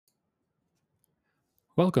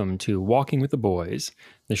Welcome to Walking with the Boys,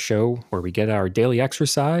 the show where we get our daily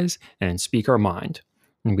exercise and speak our mind.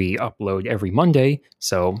 We upload every Monday,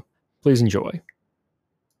 so please enjoy.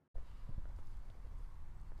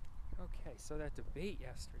 Okay, so that debate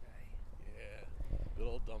yesterday. Yeah, good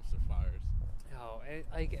old dumpster fires. Oh,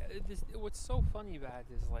 what's so funny about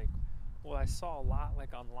it is what I saw a lot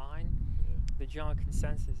online. Yeah. The general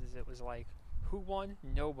consensus is it was like, who won?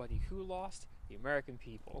 Nobody. Who lost? The American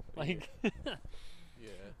people. Yeah.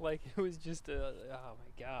 Like it was just oh my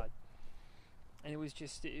god. And it was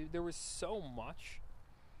just there was so much.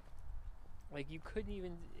 Like you couldn't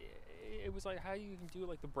even. It was like how do you even do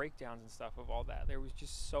like the breakdowns and stuff of all that? There was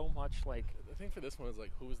just so much like. The thing for this one is like,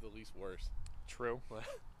 who was the least worst? True.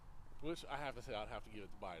 Which I have to say, I'd have to give it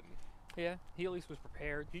to Biden. Yeah, he at least was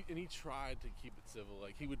prepared. He tried to keep it civil.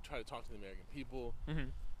 Like he would try to talk to the American people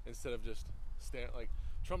instead of just stand. Like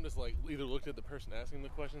Trump just like either looked at the person asking the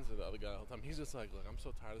questions or the other guy the whole time. He's just like, look, I'm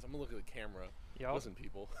so tired of this. I'm gonna look at the camera. Yep. Listen,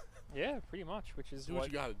 people. Yeah, pretty much. Which is do what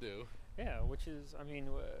you got to do. Yeah, which is, I mean,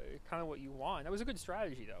 kind of what you want. That was a good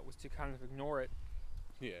strategy, though, was to kind of ignore it.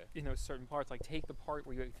 Yeah. In those certain parts, like take the part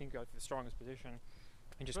where you think you're at the strongest position,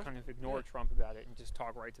 and just kind of ignore Yeah. Trump about it and just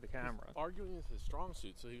talk right to the camera. Arguing is his strong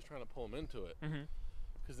suit, so he was trying to pull him into it.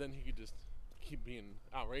 Because then he could just keep being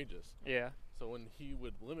outrageous. Yeah. So when he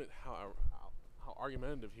would limit how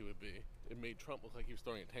argumentative he would be, it made Trump look like he was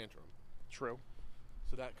throwing a tantrum. True.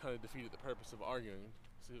 So that kind of defeated the purpose of arguing.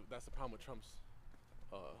 So that's the problem with Trump's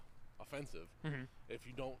offensive. If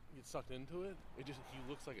you don't get sucked into it, he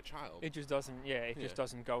looks like a child. It just doesn't. Yeah, it just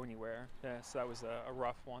doesn't go anywhere. Yeah, so that was a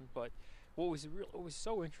rough one. But what was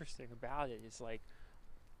so interesting about it is like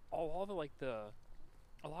a lot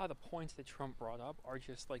of the points that Trump brought up are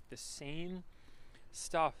just like the same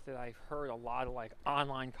stuff that I've heard a lot of like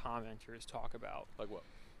online commenters talk about. Like what?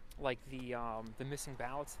 Like the missing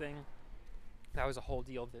ballots thing. That was a whole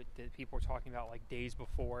deal that people were talking about like days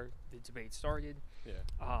before the debate started.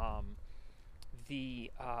 Yeah.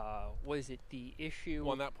 What is it? The issue.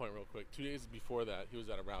 Well, on that point, real quick, 2 days before that, he was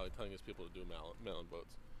at a rally telling his people to do mail-in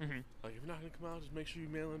votes. Like, if you're not gonna come out, just make sure you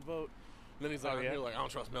mail in vote. And then he's like, I don't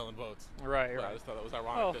trust mail-in votes. Right. I just thought that was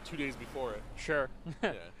ironic that 2 days before it. Sure.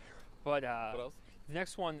 Yeah. But what else? the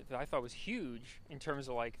next one that I thought was huge in terms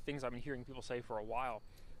of like things I've been hearing people say for a while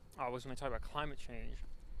was when they talk about climate change,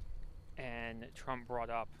 and Trump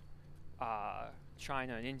brought up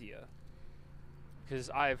China and India.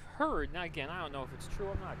 Because I've heard, now again, I don't know if it's true,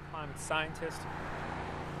 I'm not a climate scientist.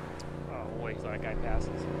 Oh, wait till that guy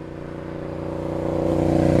passes.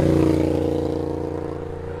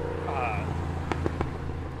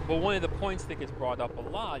 But one of the points that gets brought up a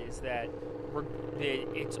lot is that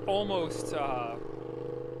it's almost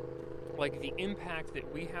like the impact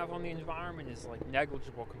that we have on the environment is like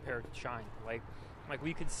negligible compared to China. Like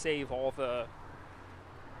we could save all the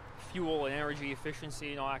fuel and energy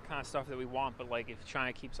efficiency and all that kind of stuff that we want, but like if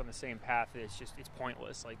China keeps on the same path, it's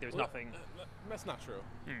pointless. Like there's nothing. That's not true.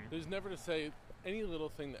 There's never to say any little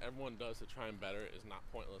thing that everyone does to try and better is not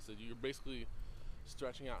pointless. You're basically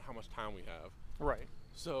stretching out how much time we have. Right.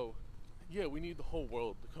 So, yeah, we need the whole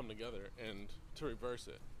world to come together and to reverse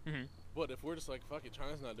it. But if we're just like, fuck it,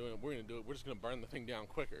 China's not doing it, we're gonna do it. We're just gonna burn the thing down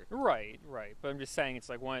quicker. Right. But I'm just saying, it's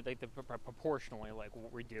like proportionally, like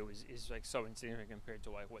what we do is like so insignificant compared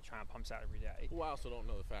to like what China pumps out every day. Well, I also don't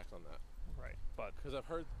know the facts on that. Right. But because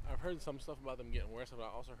I've heard some stuff about them getting worse, but I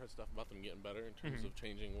also heard stuff about them getting better in terms of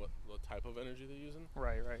changing what type of energy they're using.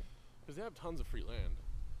 Right. Because they have tons of free land,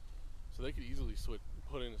 so they could easily start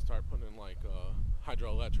putting in like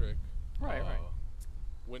hydroelectric,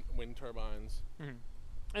 wind turbines.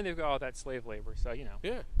 And they've got all that slave labor, so you know.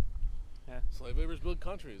 Yeah. Slave laborers build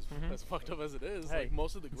countries. As fucked up as it is, hey. Like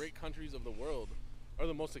most of the great countries of the world, or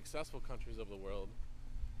the most successful countries of the world,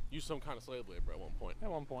 use some kind of slave labor at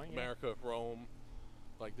one point. America, Rome,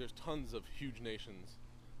 like there's tons of huge nations.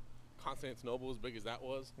 Constantinople, as big as that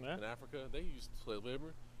was in Africa, they used slave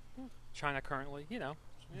labor. China currently, you know.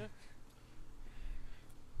 Yeah.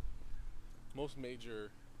 Most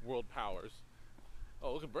major world powers.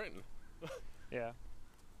 Oh, look at Britain. Yeah.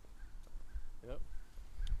 Yep.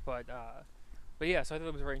 But yeah, so I thought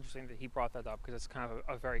it was very interesting that he brought that up because it's kind of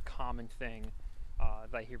a very common thing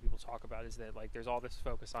that I hear people talk about is that like there's all this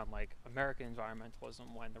focus on like American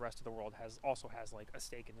environmentalism when the rest of the world also has like a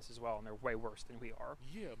stake in this as well, and they're way worse than we are.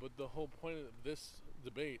 Yeah, but the whole point of this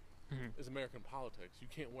debate is American politics. You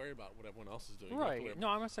can't worry about what everyone else is doing. Right. No,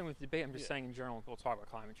 I'm not saying with the debate. I'm just saying in general when people talk about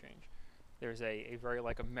climate change, there's a very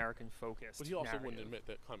like American focused. But he also narrative. wouldn't admit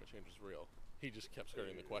that climate change was real. He just kept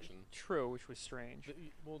skirting the question. True, which was strange.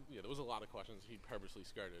 There was a lot of questions he purposely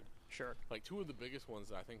skirted. Sure. Like two of the biggest ones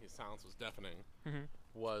that I think his silence was deafening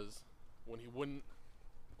was when he wouldn't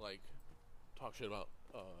like talk shit about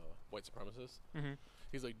white supremacists. Mm-hmm.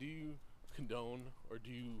 He's like, do you condone or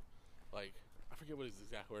do you like? I forget what his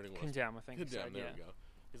exact wording was. Condemn, I think. Condemn. There we go.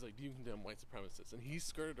 He's like, do you condemn white supremacists? And he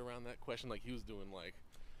skirted around that question like he was doing like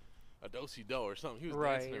a do-si-do or something. He was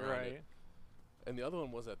dancing around it. And the other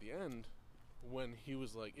one was at the end when he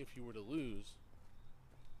was like, if you were to lose,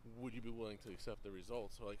 would you be willing to accept the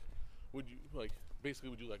results? So like, would you like basically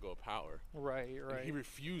would you let go of power? Right. And he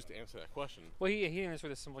refused to answer that question. Well, he didn't answer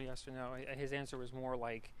the simple yes or no. His answer was more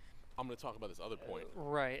like, I'm going to talk about this other point.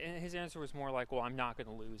 Right, and his answer was more like, well, I'm not going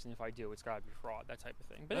to lose, and if I do, it's got to be fraud, that type of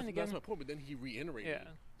thing. But that's my point, but then he reiterated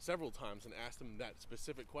several times and asked him that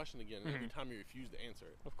specific question again, and every time he refused to answer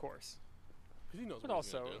it. Of course. Because he knows what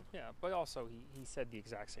he's going to do. Yeah, but also he said the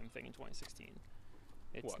exact same thing in 2016.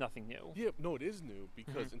 It's nothing new. Yeah, no, it is new,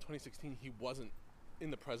 because in 2016, he wasn't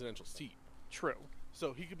in the presidential seat. True.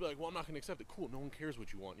 So he could be like, well, I'm not going to accept it. Cool, no one cares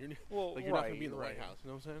what you want. You're not going to be in the White House, you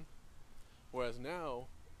know what I'm saying? Whereas now,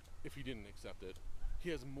 if he didn't accept it,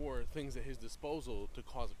 he has more things at his disposal to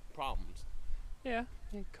cause problems. Yeah,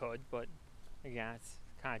 he could, but again, it's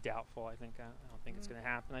kind of doubtful. I don't think it's going to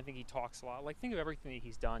happen. I think he talks a lot. Like, think of everything that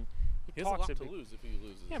he's done. He has a lot to lose if he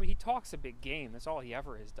loses. Yeah, but he talks a big game. That's all he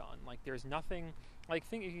ever has done. Like, there's nothing. Like,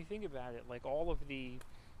 if you think about it, like all of the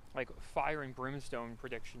fire and brimstone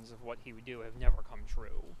predictions of what he would do have never come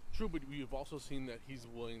true. True, but we've also seen that he's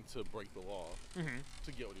willing to break the law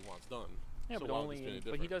to get what he wants done. Yeah, so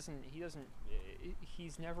but he doesn't.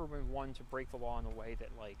 He's never been one to break the law in a way that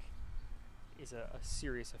is a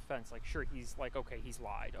serious offense. Like, sure, he's like, okay, he's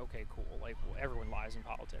lied. Okay, cool. Like, well, everyone lies in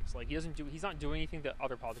politics. Like, he's not doing anything that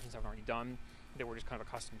other politicians haven't already done that we're just kind of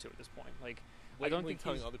accustomed to at this point. Like, I don't think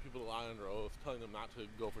telling other people to lie under oath, telling them not to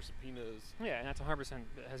go for subpoenas. Yeah, and that's 100%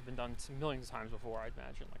 has been done millions of times before, I'd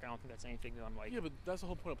imagine. Like, I don't think that's anything that I'm like. Yeah, but that's the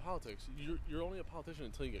whole point of politics. You're only a politician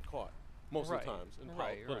until you get caught. Most of the times in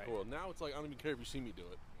political world. Now it's like, I don't even care if you see me do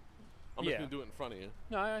it. I'm just going to do it in front of you.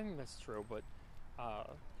 No, I think that's true, but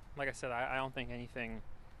like I said, I don't think anything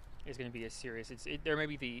is going to be as serious. There may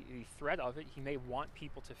be the threat of it. He may want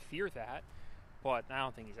people to fear that, but I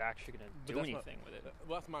don't think he's actually going to do anything with it.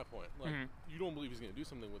 Well, that's my point. Like, you don't believe he's going to do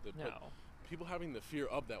something with it. No. But people having the fear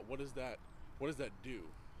of that, what does that do?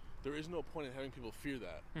 There is no point in having people fear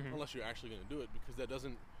that unless you're actually going to do it, because that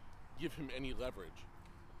doesn't give him any leverage.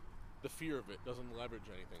 The fear of it doesn't leverage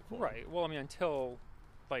anything for him. Right. Well, I mean, until,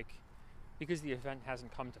 because the event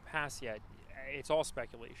hasn't come to pass yet, it's all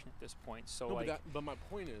speculation at this point. So, no, but my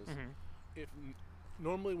point is, if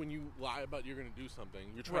normally when you lie about you're going to do something,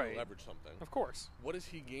 you're trying to leverage something. Of course. What does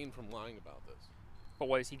he gain from lying about this? But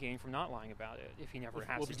what does he gain from not lying about it if he never has to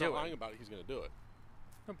do it? Well, if he's not lying about it, he's going to do it.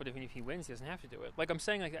 No, but if he wins, he doesn't have to do it. Like I'm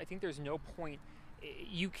saying, I think there's no point.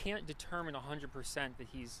 You can't determine 100% that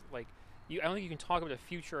he's I don't think you can talk about a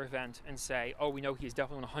future event and say, oh, we know he's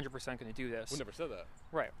definitely 100% going to do this. We never said that.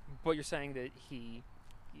 Right. But you're saying that he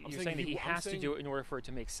has to do it in order for it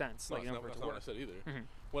to make sense. No, that's not what I said either.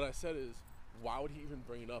 What I said is, why would he even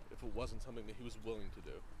bring it up if it wasn't something that he was willing to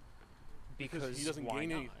do? Because he doesn't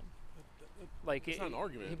gain anything. It's not an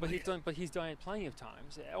argument. But he's done it plenty of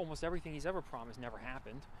times. Almost everything he's ever promised never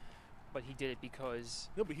happened. But he did it because...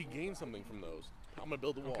 No, but he gained something from those. I'm going to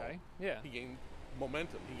build a wall. Okay, yeah. He gained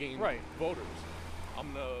momentum. He gained voters.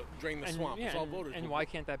 I'm going to drain the swamp. It's all voters. And why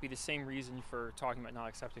can't that be the same reason for talking about not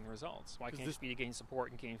accepting the results? Why can't it just be to gain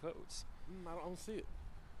support and gain votes? I don't see it.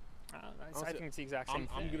 I think it's the exact same thing.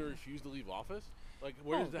 I'm going to refuse to leave office? Like,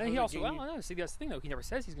 see, that's the thing, though. He never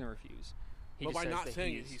says he's going to refuse. But by not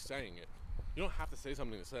saying it, he's saying it. You don't have to say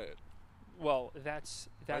something to say it. Well, that's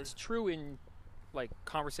true in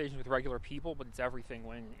conversations with regular people, but it's everything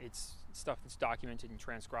when it's stuff that's documented and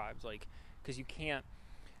transcribed. Because you can't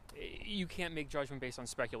make judgment based on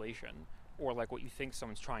speculation or what you think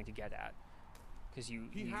someone's trying to get at. Because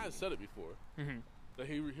he has said it before that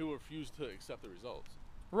he refused to accept the results.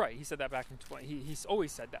 Right, he said that back in he's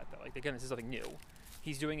always said that though. Again, this is nothing new.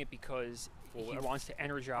 He's doing it because he wants to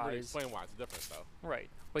energize. Explain why it's different though. Right,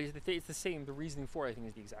 but it's the same. The reasoning for it, I think,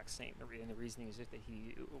 is the exact same. The reasoning is just that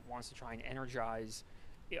he wants to try and energize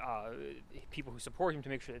people who support him to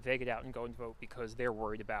make sure that they get out and go and vote because they're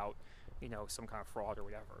worried about some kind of fraud or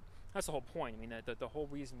whatever. That's the whole point. I mean, the whole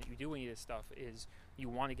reason that you do any of this stuff is you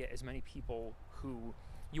want to get as many people who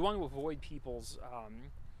you want to avoid people's.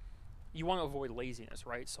 You want to avoid laziness,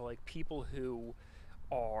 right? So people who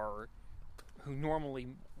normally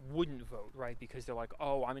wouldn't vote, right? Because they're like,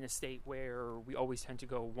 oh, I'm in a state where we always tend to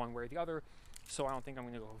go one way or the other, so I don't think I'm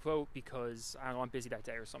going to go vote because I don't know, I'm busy that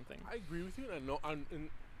day or something. I agree with you, and I know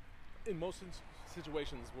in most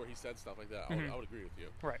situations where he said stuff like that, I would agree with you.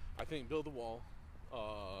 Right. I think build the wall,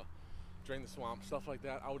 drain the swamp, stuff like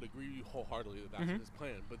that, I would agree wholeheartedly that that's his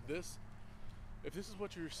plan. But if this is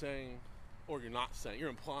what you're saying, or you're not saying, you're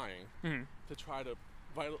implying to try to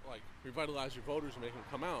revitalize your voters and make them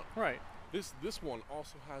come out. Right. This one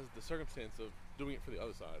also has the circumstance of doing it for the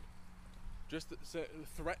other side. Just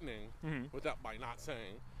threatening by not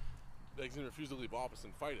saying that he's going to refuse to leave office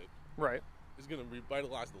and fight it. Right. Is going to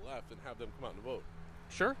revitalize the left and have them come out and vote.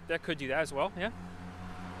 Sure, that could do that as well, yeah.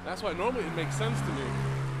 That's why normally it makes sense to me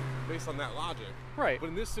based on that logic. Right. But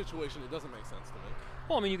in this situation, it doesn't make sense to me.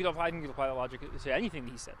 Well, I mean, you could apply that logic to anything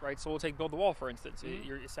that he said, right? So we'll take Build the Wall, for instance.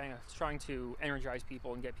 You're saying it's trying to energize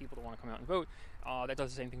people and get people to want to come out and vote. That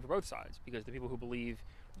does the same thing for both sides, because the people who believe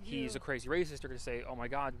he's a crazy racist are going to say, oh my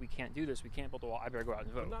God, we can't do this, we can't build the wall, I better go out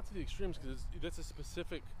and vote. But not to the extremes, because that's a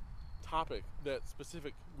specific topic that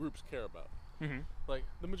specific groups care about. Like,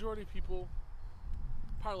 the majority of people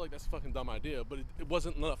probably like, that's a fucking dumb idea, but it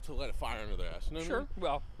wasn't enough to light a fire under their ass. You know what I mean?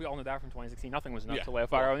 Well, we all know that from 2016. Nothing was enough to light a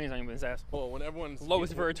fire under anyone's ass. Well, when everyone's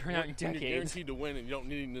lowest voter turnout in decades, decades, you're guaranteed to win and you don't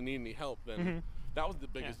need any help, then that was the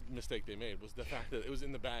biggest mistake they made, was the fact that it was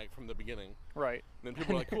in the bag from the beginning. Right. And then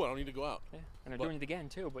people were like, cool, I don't need to go out. Yeah. And they're doing it again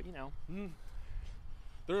too, but you know.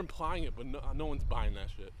 They're implying it, but no one's buying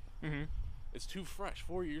that shit. It's too fresh.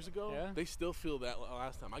 4 years ago, they still feel that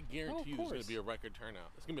last time. I guarantee you there's going to be a record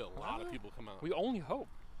turnout. There's going to be a lot of people come out. We only hope.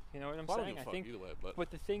 You know what I'm saying? I think either way,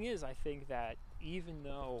 but the thing is, I think that even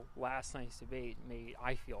though last night's debate made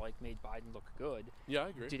Biden look good. Yeah, I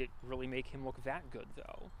agree. Did it really make him look that good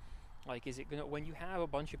though? Like, is it gonna, when you have a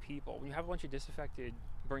bunch of people, when you have a bunch of disaffected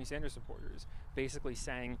Bernie Sanders supporters basically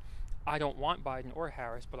saying, I don't want Biden or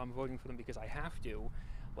Harris, but I'm voting for them because I have to,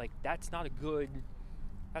 like, that's not good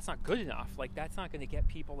enough. Like, that's not going to get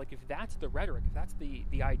people, like, if that's the rhetoric, if that's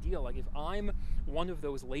the ideal, like, if I'm one of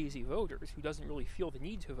those lazy voters who doesn't really feel the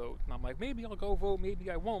need to vote, and I'm like, maybe I'll go vote, maybe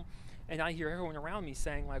I won't, and I hear everyone around me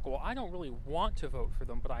saying, like, well, I don't really want to vote for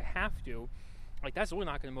them, but I have to, like, that's really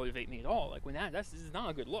not going to motivate me at all. Like, when this is not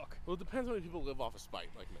a good look. Well, it depends on if people live off of spite,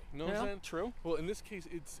 like me. You know what I'm saying? True. Well, in this case,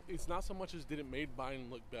 it's not so much as did it made Biden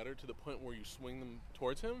look better to the point where you swing them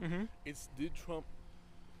towards him. It's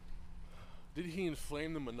did he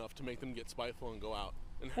inflame them enough to make them get spiteful and go out?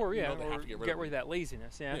 And or get rid of that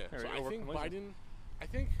laziness. Yeah. So I think Biden,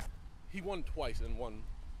 he won twice in one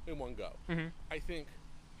go. I think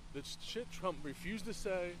the shit Trump refused to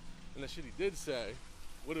say and the shit he did say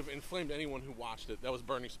would have inflamed anyone who watched it that was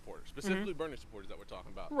Bernie supporters, specifically Bernie supporters that we're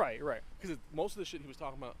talking about. Right. Because most of the shit he was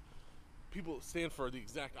talking about, people stand for the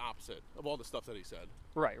exact opposite of all the stuff that he said.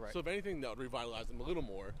 Right. So if anything, that would revitalize him a little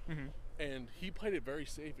more. And he played it very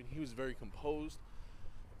safe, and he was very composed,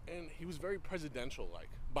 and he was very presidential-like,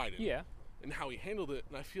 Biden. Yeah. And how he handled it.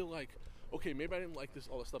 And I feel like, okay, maybe I didn't like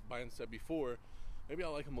all the stuff Biden said before. Maybe I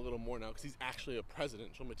like him a little more now because he's actually a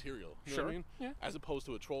presidential material. You know what I mean? Yeah. As opposed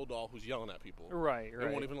to a troll doll who's yelling at people. Right.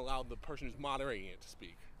 And won't even allow the person who's moderating it to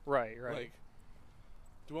speak. Right. Like,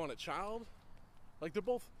 do I want a child? Like, they're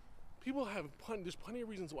both... People have there's plenty of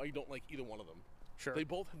reasons why you don't like either one of them. Sure. They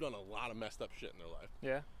both have done a lot of messed up shit in their life.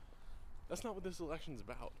 Yeah. That's not what this election's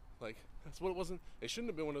about. Like, that's what it wasn't. It shouldn't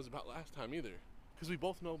have been what it was about last time either. Because we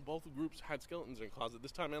both know both groups had skeletons in their closet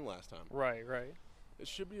this time and last time. Right. It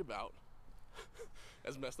should be about,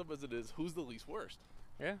 as messed up as it is, who's the least worst.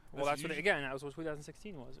 Yeah. Well, that was what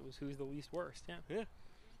 2016 was. It was who's the least worst. Yeah. Yeah.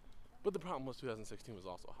 But the problem was 2016 was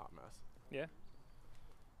also a hot mess. Yeah.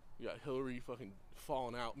 You got Hillary fucking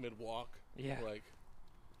falling out mid-walk. Yeah. Like,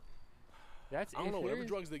 I don't know, whatever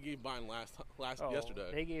drugs they gave Biden yesterday.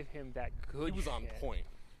 They gave him that good He was on point.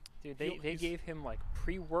 Dude, they gave him, like,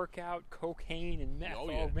 pre-workout cocaine and meth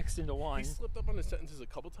all mixed into one. He slipped up on his sentences a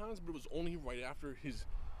couple times, but it was only right after his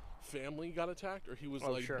family got attacked, or he was,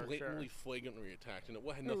 blatantly, flagrantly attacked, and it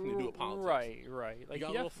had nothing to do with politics. Right. Like, he got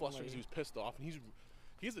a little flustered because he was pissed off, and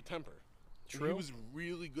he has a temper. True. He was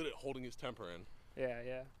really good at holding his temper in.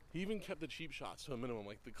 Yeah. He even kept the cheap shots to a minimum,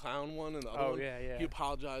 like the clown one and the other one. Yeah. He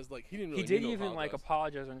apologized, like he didn't really. He did even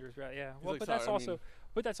apologize under his breath. Yeah. Well, like,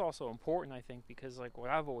 but that's also important, I think, because like what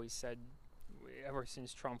I've always said, ever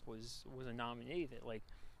since Trump was a nominee, that like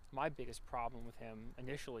my biggest problem with him,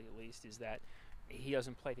 initially at least, is that he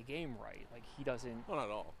doesn't play the game right. Like he doesn't. Not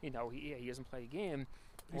at all. You know, he doesn't play the game.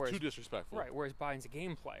 He's too disrespectful. Right. Whereas Biden's a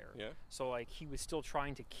game player. Yeah. So like he was still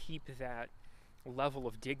trying to keep that level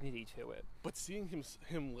of dignity to it. But seeing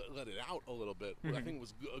him let it out a little bit, I think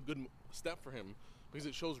was a good step for him because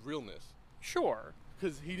it shows realness. Sure.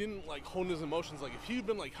 Because he didn't like hone his emotions. Like if he'd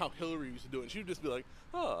been like how Hillary used to do it, she would just be like,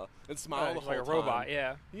 and smile the whole time. Like a robot,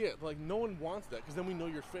 yeah. Yeah, like no one wants that because then we know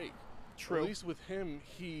you're fake. True. At least with him,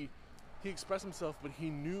 he expressed himself, but he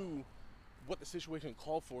knew what the situation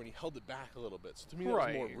called for, and he held it back a little bit. So to me, that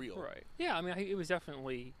was more real. Right. Yeah, I mean, it was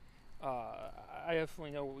definitely I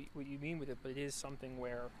definitely know what you mean with it, but it is something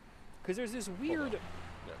where, because there's this weird.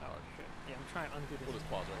 Yeah, oh shit! Yeah, I'm trying to undo this. We'll just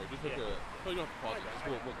pause right here. Just look at it. No, you don't have to pause it.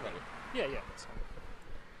 Just we'll cut it. Yeah, that's fine.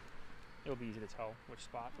 It'll be easy to tell which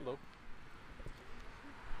spot. Hello.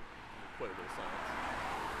 Quite a bit of silence.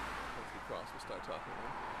 Once we cross, we'll start talking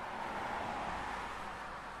again.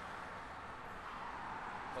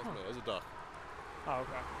 That's me. There's a duck. Oh,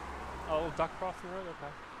 okay. A little duck crossed the road?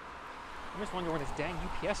 Okay. I'm just wondering where this dang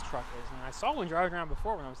UPS truck is. And I saw one driving around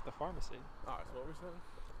before when I was at the pharmacy. Alright, so what were we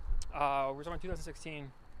saying? We're talking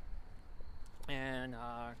 2016. And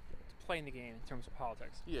playing the game in terms of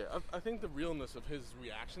politics. Yeah, I think the realness of his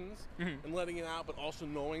reactions and letting it out, but also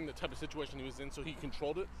knowing the type of situation he was in, so he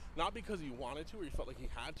controlled it, not because he wanted to or he felt like he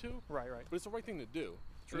had to. Right. But it's the right thing to do.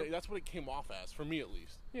 True. And that's what it came off as, for me at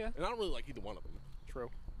least. Yeah. And I don't really like either one of them. True.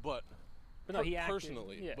 But no, he acted,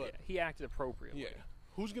 personally, yeah, he acted appropriately. Yeah.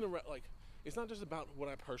 Who's gonna it's not just about what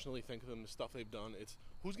I personally think of them, the stuff they've done. It's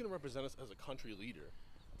who's gonna represent us as a country leader.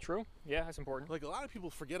 True. Yeah, that's important. Like, a lot of people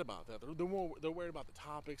forget about that. They're worried about the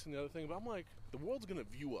topics and the other thing. But I'm like, the world's gonna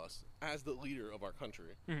view us as the leader of our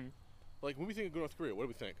country. Mm-hmm. Like, when we think of North Korea, what do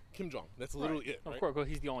we think? Kim Jong. That's literally it. Right? Of course,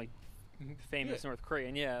 he's the only famous North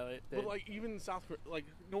Korean. Yeah. But like, even South Korea, like,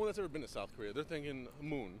 no one that's ever been to South Korea, they're thinking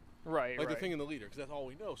Moon. Right. Like, they're thinking the leader, because that's all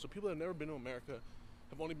we know. So people that have never been to America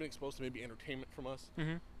have only been exposed to maybe entertainment from us.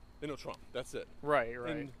 Mm-hmm. They know Trump. That's it. Right.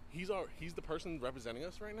 And he's the person representing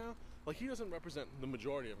us right now. Like, he doesn't represent the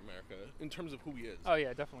majority of America in terms of who he is. Oh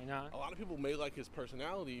yeah, definitely not. A lot of people may like his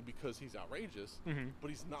personality because he's outrageous, but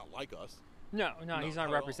he's not like us. No, he's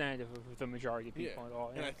not representative of the majority of people at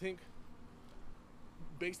all. Yeah. And I think,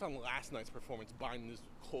 based on last night's performance, Biden is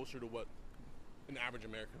closer to what an average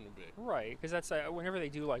American would be. Right, because that's whenever they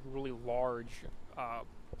do like really large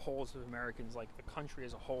polls of Americans, like the country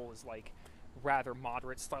as a whole is like rather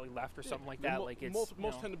moderate, slightly left or something like that. Like it's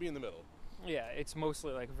most tend to be in the middle. Yeah, it's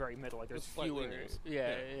mostly like very middle. Like there's fewer,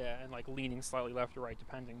 and like leaning slightly left or right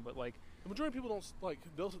depending. But like the majority of people don't like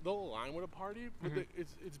they'll align with a party, but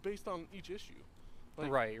it's based on each issue. Like,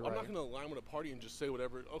 right. I'm not going to align with a party and just say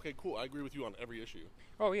whatever. Okay, cool. I agree with you on every issue.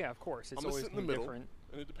 Oh yeah, of course. It's always sit in the middle, different,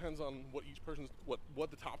 and it depends on what each person's what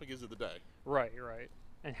the topic is of the day. Right,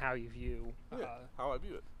 and how you view. How I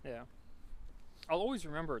view it. Yeah. I'll always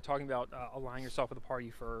remember talking about aligning yourself with a party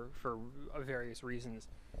for various reasons.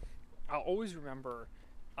 I'll always remember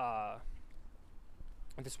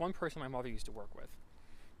this one person my mother used to work with,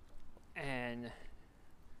 and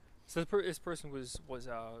so this person was worked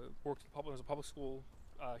in was a public school.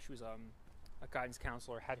 She was a guidance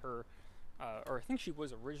counselor. Had her, or I think she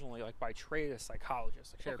was originally like by trade a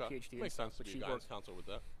psychologist. Like she had her PhD. Makes sense to be a guidance counselor with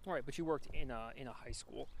that. Right, but she worked in a high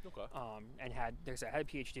school. Okay. And had a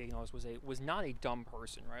PhD. You know, was not a dumb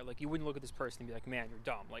person, right? Like you wouldn't look at this person and be like, man, you're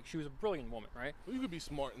dumb. Like she was a brilliant woman, right? Well, you could be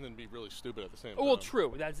smart and then be really stupid at the same time. Well,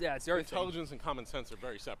 true. That's the other Intelligence thing. and common sense are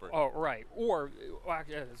very separate. Oh, right. Or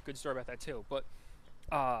actually, there's a good story about that too. But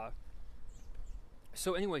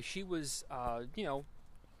so anyway, she was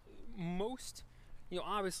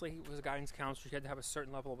obviously it was a guidance counselor. She had to have a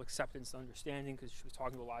certain level of acceptance and understanding because she was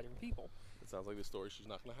talking to a lot of different people. It sounds like the story. She's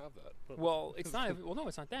not going to have that. But well, it's not. Well, no,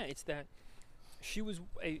 it's not that. It's that she was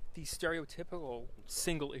the stereotypical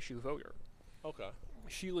single issue voter. Okay.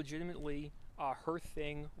 She legitimately, her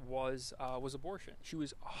thing was abortion. She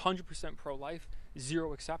was 100% pro-life,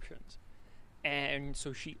 zero exceptions, and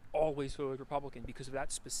so she always voted Republican because of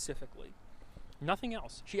that specifically. Nothing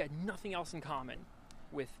else. She had nothing else in common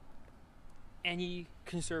with any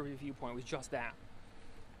conservative viewpoint. It was just that.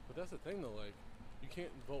 But that's the thing, though. Like, you can't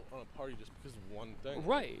vote on a party just because of one thing.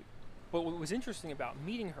 Right. But what was interesting about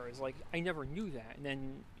meeting her is, like, I never knew that. And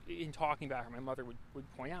then in talking about her, my mother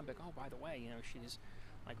would point out, like, oh, by the way, she's,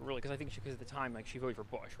 like, really, because I think because at the time, like, she voted for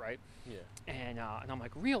Bush, right? Yeah. And I'm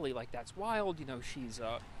like, really? Like, that's wild. She's,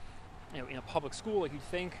 in a public school, like, you'd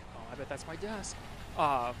think, oh, I bet that's my desk.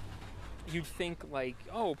 You'd think, like,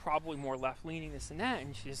 oh, probably more left-leaning, this and that.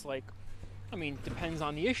 And she's like, I mean, depends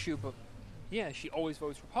on the issue, but yeah, she always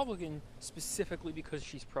votes Republican specifically because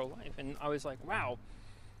she's pro-life. And I was like, wow,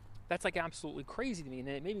 that's like absolutely crazy to me. And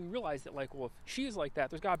then it made me realize that, like, well, if she is like that,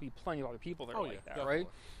 there's got to be plenty of other people that are like that, definitely. Right?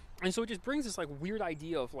 And so it just brings this like weird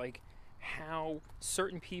idea of like how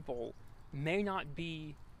certain people may not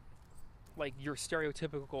be like your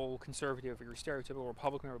stereotypical conservative or your stereotypical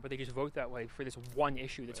Republican member, but they just vote that way for this one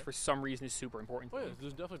issue that's for some reason is super important to them.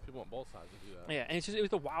 There's definitely people on both sides that do that. Yeah, and it was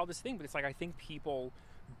the wildest thing, but it's like I think people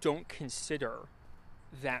don't consider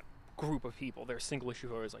that group of people, they're single issue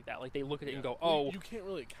voters like that. Like they look at it and go, oh... You can't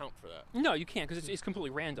really account for that. No, you can't, because it's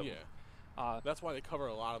completely random. Yeah. That's why they cover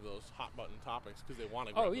a lot of those hot button topics, because they want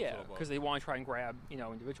to grab because they want to try and grab,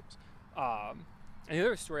 individuals. And the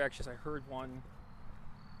other story, actually, is I heard one.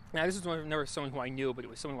 Now, this is never someone who I knew, but it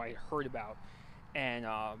was someone who I had heard about. And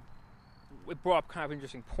it brought up kind of an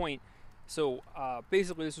interesting point. So,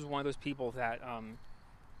 basically, this was one of those people that,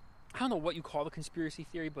 I don't know what you call the conspiracy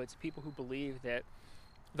theory, but it's people who believe that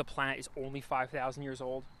the planet is only 5,000 years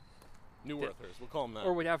old. New Earthers, we'll call them that.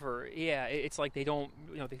 Or whatever. Yeah, it's like they don't,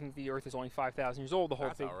 they think the Earth is only 5,000 years old, the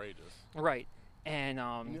whole thing. That's outrageous. Right. And,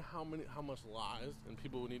 you know how much lies and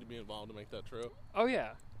people would need to be involved to make that true? Oh,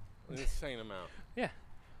 yeah. An insane amount. Yeah.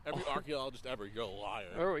 Every archaeologist ever, you're a liar.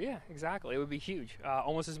 Oh, yeah, exactly. It would be huge.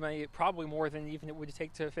 Almost as many, probably more than even it would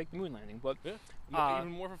take to fake the moon landing. But yeah,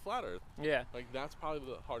 even more for flat Earth. Yeah. Like, that's probably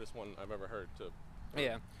the hardest one I've ever heard to...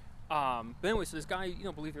 Yeah. But anyway, so this guy,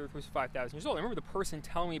 believed the Earth was 5,000 years old. I remember the person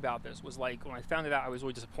telling me about this was like, when I found it out, I was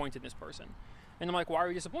really disappointed in this person. And I'm like, why are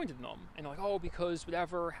you disappointed in them? And they're like, oh, because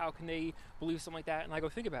whatever, how can they believe something like that? And I go,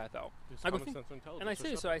 think about it, though. And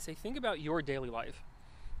I say, think about your daily life.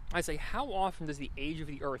 I say, how often does the age of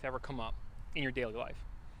the Earth ever come up in your daily life?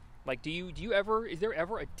 Like, is there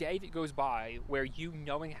ever a day that goes by where you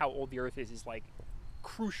knowing how old the Earth is like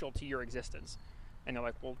crucial to your existence? And they're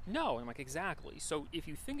like, well, no. And I'm like, exactly. So if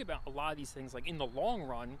you think about a lot of these things, like in the long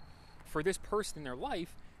run, for this person in their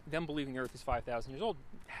life, them believing the Earth is 5,000 years old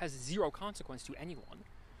has zero consequence to anyone.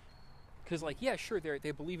 Because, like, yeah, sure,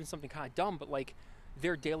 they believe in something kind of dumb, but, like,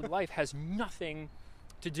 their daily life has nothing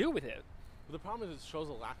to do with it. But the problem is it shows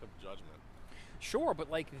a lack of judgment. Sure, but,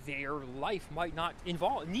 like, their life might not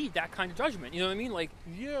need that kind of judgment. You know what I mean? Like,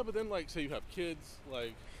 yeah, but then, like, say you have kids,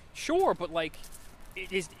 like... Sure, but, like,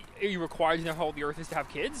 are you required to know how old the Earth is to have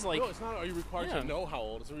kids? Like, no, it's not. Are you required to know how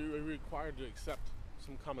old? Are you required to accept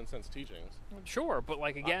some common sense teachings? Sure, but,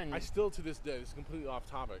 like, again... I still, to this day, this is completely off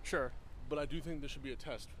topic. Sure. But I do think there should be a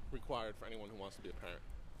test required for anyone who wants to be a parent.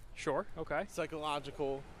 Sure, okay.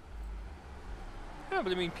 Psychological. Yeah,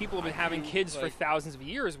 but I mean, people have been having kids for thousands of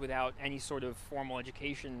years without any sort of formal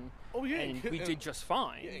education. Oh, yeah. And we did just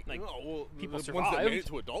fine. Yeah, like, no, well, people the survived. ones that made it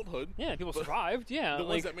to adulthood. Yeah, people survived, yeah. The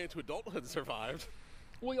ones that made it to adulthood survived.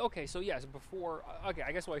 Well, okay, so yes, before... Okay,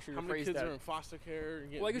 I guess what I should rephrase that... How many kids are in foster care?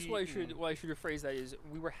 Well, I guess what I should rephrase that is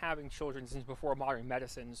we were having children since before modern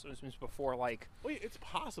medicine, since before, like... Well, it's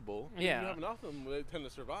possible. Yeah. If you have enough of them, they tend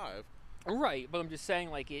to survive. Right, but I'm just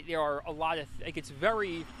saying, like, there are a lot of... Like, it's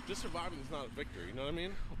very... Just surviving is not a victory, you know what I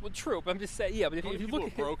mean? Well, true, but I'm just saying, yeah, but if you look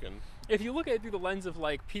at broken. If you look at it through the lens of,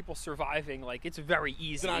 like, people surviving, like, it's very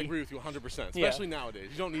easy. Then I agree with you 100%, especially nowadays.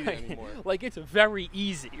 You don't need it anymore. Like, it's very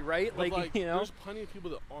easy, right? But like, there's plenty of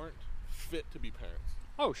people that aren't fit to be parents.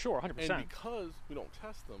 Oh, sure, 100%. And because we don't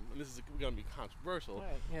test them, and this is going to be controversial,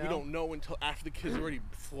 we don't know until after the kid's already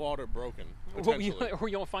flawed or broken, potentially. Or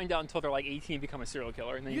you don't find out until they're like 18 and become a serial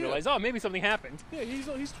killer, and then you realize, oh, maybe something happened. Yeah,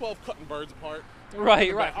 he's 12 cutting birds apart.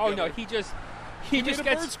 Right. Oh, no, he just gets a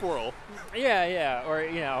bird squirrel. Yeah,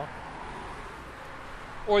 or,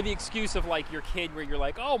 or the excuse of, like, your kid where you're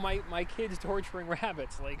like, oh, my kid's torturing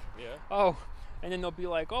rabbits. Like, oh... And then they'll be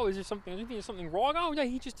like, oh, is there something wrong? Oh, no,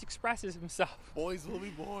 he just expresses himself. Boys will be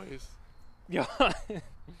boys. Yeah.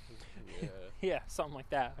 Yeah, something like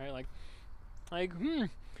that. Right? Like,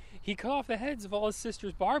 he cut off the heads of all his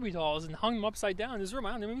sister's Barbie dolls and hung them upside down in his room.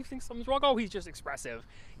 I don't know, maybe he thinks something's wrong. Oh, he's just expressive.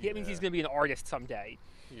 That means he's going to be an artist someday.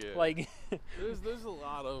 Yeah. Like, there's a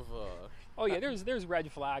lot of... Oh, yeah, there's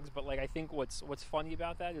red flags, but, like, I think what's funny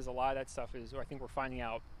about that is a lot of that stuff is, I think we're finding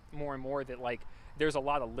out more and more that, like, there's a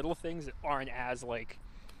lot of little things that aren't as, like,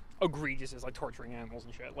 egregious as, like, torturing animals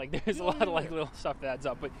and shit. Like, there's a lot of, like, little stuff that adds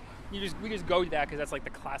up. But we just go to that because that's, like, the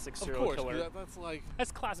classic serial killer. Of course,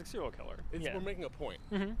 that's classic serial killer. We're making a point.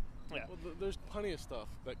 Mm-hmm. Yeah. Well, there's plenty of stuff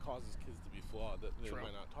that causes kids to be flawed that they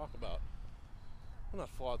might not talk about. Well, not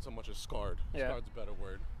flawed so much as scarred. Yeah. Scarred's a better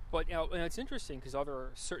word. But, and it's interesting because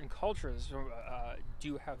certain cultures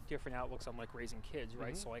do have different outlooks on, like, raising kids,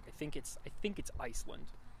 right? Mm-hmm. So, like, I think it's Iceland.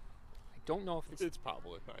 Don't know if it's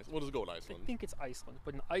probably nice. We'll just go with Iceland. I think it's Iceland,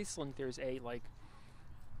 but in Iceland there's an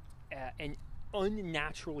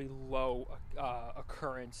unnaturally low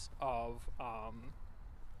occurrence of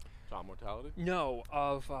child mortality. No,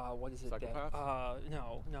 of what is it? Psychopaths?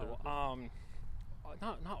 No,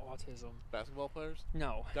 not autism. Basketball players?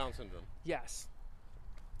 No. Down syndrome. Yes.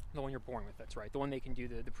 The one you're born with. That's right. The one they can do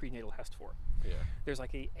the prenatal test for. Yeah. There's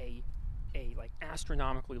like a like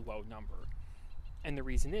astronomically low number. And the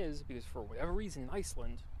reason is because for whatever reason in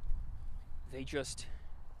Iceland,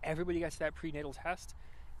 everybody gets that prenatal test,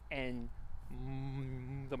 and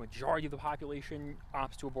the majority of the population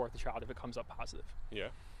opts to abort the child if it comes up positive. Yeah.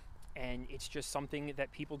 And it's just something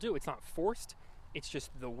that people do. It's not forced. It's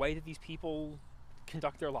just the way that these people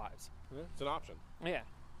conduct their lives. Yeah, it's an option. Yeah.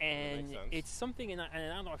 And it's something, and I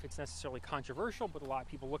don't know if it's necessarily controversial, but a lot of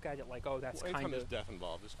people look at it like, oh, that's kind of... there's death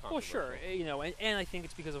involved, it's controversial. Well, sure, you know, and I think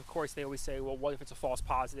it's because, of course, they always say, well, what if it's a false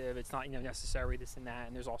positive? It's not, you know, necessary, this and that,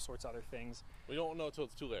 and there's all sorts of other things. We don't know until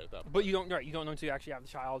it's too late at that point. But you don't know until you actually have the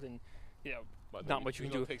child, and, you know, but not much you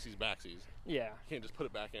can do. Takes these backsies. Yeah. You can't just put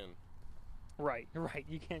it back in. Right.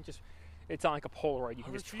 You can't just... It's not like a Polaroid. You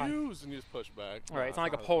can just try. And you just push back. Right. It's not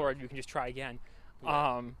like a Polaroid. You can just try again.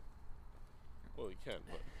 Yeah. Well, you can,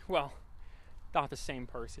 but... Well... Not the same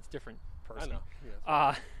person. It's a different person.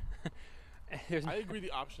 I know. I agree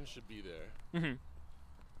the option should be there. Mm-hmm.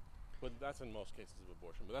 But that's in most cases of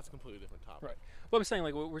abortion. But that's a completely different topic. Right. Well, I'm saying,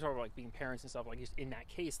 like, we're talking about, like, being parents and stuff. Like, just in that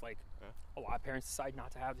case, like, a lot of parents decide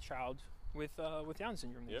not to have the child with Down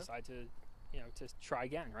syndrome. They decide to, you know, to try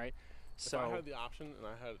again, right? If I had the option and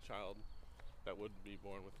I had a child that would be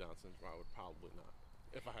born with Down syndrome, I would probably not.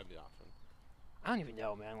 If I had the option. I don't even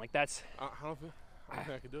know, man. Like, that's... I don't think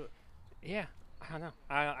I could do it. Yeah. I don't know.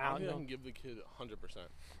 I don't know. I can give the kid 100%.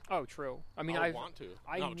 Oh, true. I mean, I want to.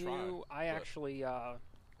 Actually,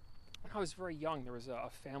 when I was very young, there was a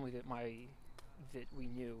family that we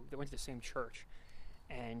knew that went to the same church,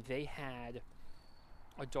 and they had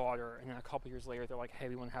a daughter, and then a couple years later, they're like, "Hey,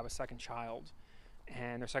 we want to have a second child,"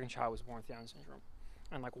 and their second child was born with Down syndrome.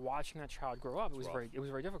 And like watching that child grow up, it was very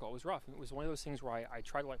difficult. It was rough. And it was one of those things where I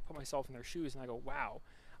try to like put myself in their shoes, and I go, "Wow,"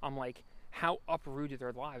 I'm like, how uprooted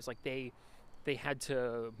their lives. Like they had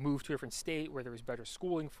to move to a different state where there was better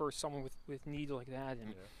schooling for someone with need like that,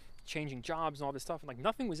 and changing jobs and all this stuff. And like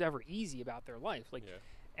nothing was ever easy about their life. Like,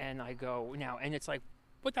 and I go now, and it's like,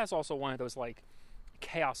 but that's also one of those like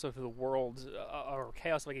chaos of the world or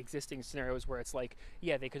chaos like existing scenarios where it's like,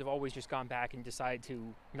 yeah, they could have always just gone back and decided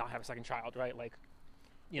to not have a second child, right? Like,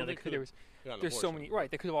 you know, there's so many, right?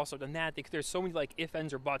 They could have also done that. There's so many like if,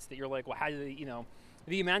 ands, or buts that you're like, well, how did they, you know?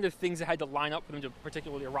 The amount of things that had to line up for them to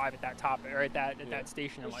particularly arrive at that topic or at that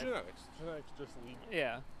station in life. Genetics just lead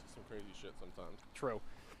to some crazy shit sometimes. True.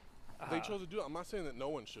 They chose to do it. I'm not saying that no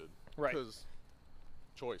one should. Right. Because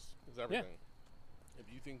choice is everything. Yeah.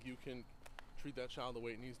 If you think you can treat that child the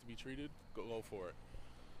way it needs to be treated, go for it.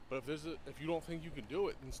 But if you don't think you can do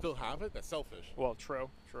it and still have it, that's selfish. Well, true.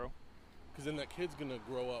 Because then that kid's gonna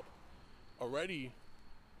grow up already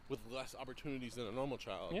with less opportunities than a normal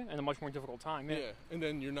child. Yeah, and a much more difficult time. Yeah. And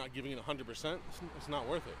then you're not giving it 100%. It's not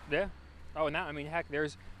worth it. Yeah. Oh, and that, I mean, heck,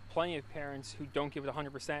 there's plenty of parents who don't give it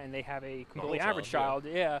 100% and they have a completely average child.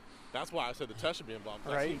 Yeah. That's why I said the test should be involved.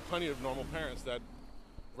 I've seen plenty of normal parents that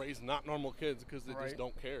raise not normal kids because they just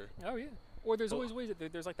don't care. Oh, yeah. Or there's always ways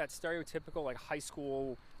that there's like that stereotypical like high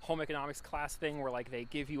school home economics class thing where like they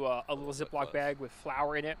give you a little Ziploc bag with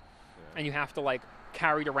flour in it and you have to like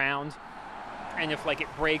carry it around. And if like it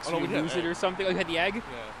breaks or you lose it or something, you had the egg.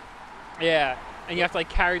 Yeah, and you have to like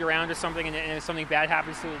carry it around or something, and if something bad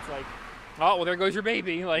happens to it, it's like, oh well, there goes your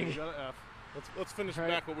baby. Like, you got an F. Let's finish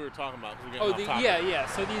back what we were talking about. Yeah.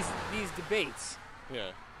 So these debates.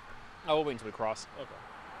 Yeah. Oh, we'll wait until we cross. Okay.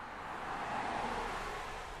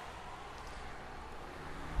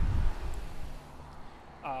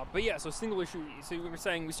 But yeah, so single issue. So we were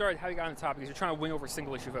saying we started how we got on the topic is you're trying to win over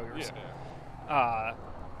single issue voters. Yeah.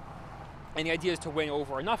 And the idea is to win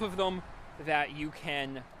over enough of them that you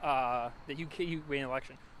can win an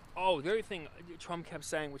election. Oh, the other thing Trump kept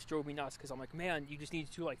saying, which drove me nuts, because I'm like, man, you just need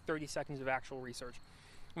to do like 30 seconds of actual research.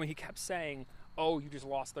 When he kept saying, oh, you just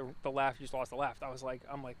lost the left, you just lost the left.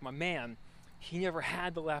 I'm like, my man, he never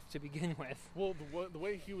had the left to begin with. Well, the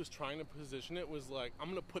way he was trying to position it was like, I'm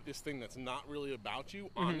going to put this thing that's not really about you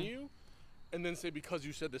on you. And then say, because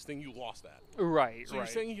you said this thing, you lost that. Right, So you're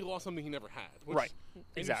saying he lost something he never had. Right,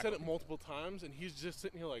 exactly. And you said it multiple times, and he's just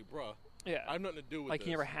sitting here like, bruh, I have nothing to do with like this.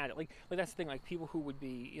 He never had it. Like that's the thing, like people who would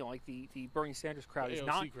be, you know, like the Bernie Sanders crowd is AOC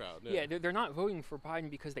not... crowd, they're not voting for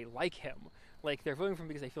Biden because they like him. Like, they're voting for him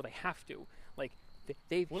because they feel they have to. Like,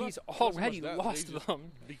 he's already lost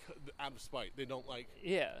them. Because, out of spite. They don't like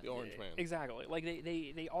the orange man. Exactly. Like,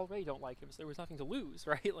 they already don't like him, so there was nothing to lose,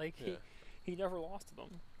 right? Like, he never lost to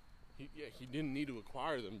them. He didn't need to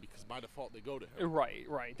acquire them because by default they go to him. Right.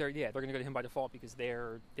 They're going to go to him by default because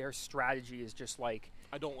their strategy is just like,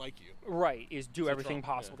 I don't like you. Right. Is do everything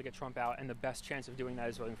possible to get Trump out, and the best chance of doing that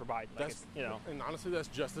is voting for Biden. Like, and honestly, that's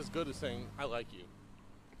just as good as saying I like you.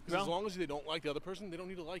 Because as long as they don't like the other person, they don't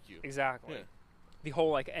need to like you. Exactly. Yeah. The whole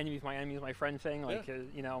like enemy is my friend thing, like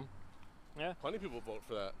you know. Yeah. Plenty of people vote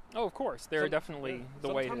for that. Oh, of course. They're definitely the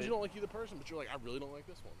way. Sometimes you don't like either person, but you're like, I really don't like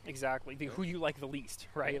this one. Exactly. Who you like the least,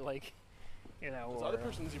 right? Like, you know. The other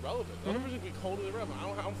person's irrelevant. The other person can be totally irrelevant.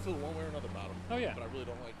 I don't feel one way or another about them. Oh, yeah. But I really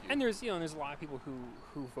don't like you. And there's a lot of people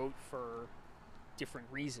who vote for different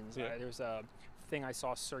reasons. Yeah. There's a thing I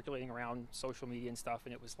saw circulating around social media and stuff,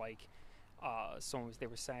 and it was like, they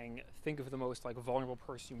were saying, think of the most like vulnerable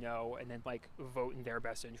person you know, and then like vote in their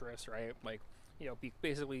best interest, right? Like,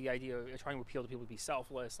 basically the idea of trying to appeal to people to be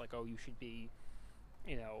selfless, like, oh, you should be,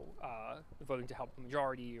 voting to help the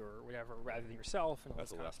majority or whatever, rather than yourself, and all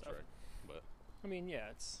this kind of stuff. Trick, but I mean, yeah,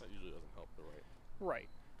 that usually doesn't help the right.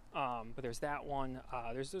 But there's that one.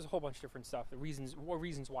 There's a whole bunch of different stuff. The reasons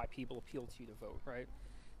why people appeal to you to vote, right?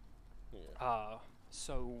 Yeah.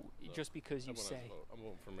 So just because you say, I'm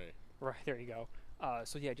voting for me. Right, there you go.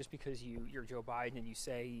 So yeah, just because you're Joe Biden and you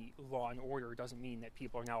say law and order doesn't mean that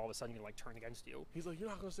people are now all of a sudden going to like turn against you. He's like, you're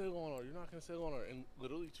not going to say law and order. You're not going to say law and order. And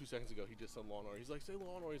literally 2 seconds ago, he just said law and order. He's like, say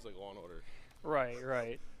law and order. He's like, law and order.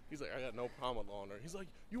 Right. He's like, I got no problem with law and order. He's like,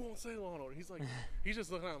 you won't say law and order. He's like, he's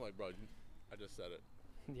just looking at him like, bro, I just said it.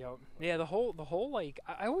 Yep. Yeah, the whole like,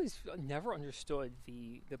 I always never understood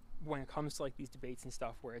the when it comes to like these debates and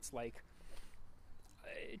stuff where it's like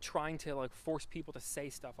trying to like force people to say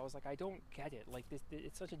stuff. I was like, I don't get it. Like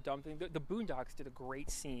it's such a dumb thing. The Boondocks did a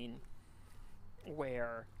great scene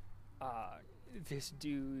where this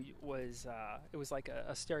dude was it was like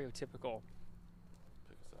a stereotypical.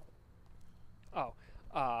 Pick us up. Oh,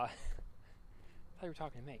 I thought you were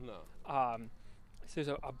talking to me. No. So there's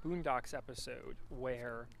a Boondocks episode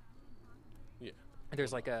where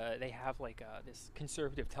there's like they have like this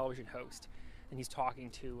conservative television host, and he's talking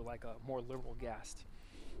to like a more liberal guest,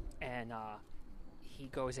 and he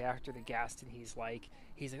goes after the guest, and he's like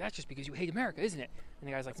that's just because you hate America, isn't it? And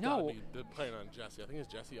the guy's like, no, they're playing on Jesse. I think it's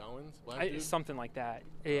Jesse Owens, something like that.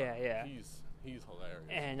 Yeah. He's hilarious.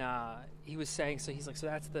 And he was saying, so he's like, so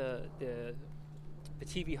that's the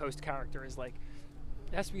TV host character is like,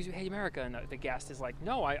 that's because you hate America. And the guest is like,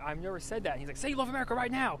 no, I've never said that. And he's like, say you love America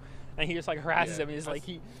right now. And he just like harasses him. And he's like,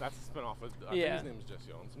 that's a spinoff. I think his name is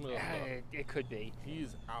Jesse Owens. It could be.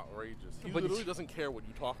 He's outrageous. He literally doesn't care what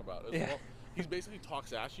you talk about. He basically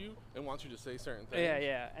talks at you and wants you to say certain things.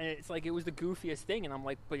 Yeah. And it's like, it was the goofiest thing. And I'm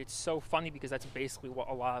like, but it's so funny because that's basically what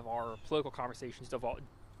a lot of our political conversations devolve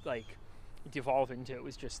into. It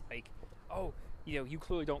was just like, oh, you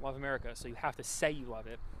clearly don't love America, so you have to say you love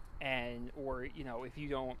it. Or if you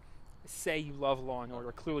don't say you love law and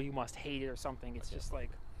order, clearly you must hate it or something. It's just like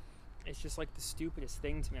the stupidest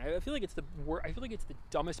thing to me. I feel like it's the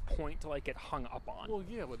dumbest point to like get hung up on. Well,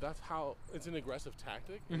 yeah, but that's how it's an aggressive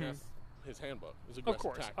tactic, and that's his handbook. It's aggressive of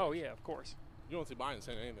course. Tactics. Oh yeah, of course. You don't see Biden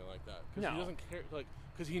saying anything like that because he doesn't care.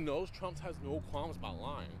 Because he knows Trump has no qualms about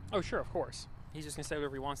lying. Oh sure, of course. He's just gonna say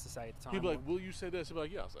whatever he wants to say at the time. He'll be like, "Will you say this?" He'll be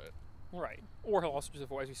like, "Yeah, I'll say it." Right. Or he'll also just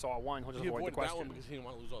avoid, as we saw one, he'll just avoid the question. That one because he didn't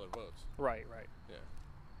want to lose all their votes. Right. Yeah.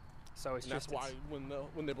 So that's why when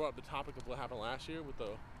they brought up the topic of what happened last year with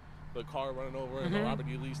the car running over and the Robert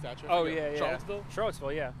E. Lee statue. Oh yeah.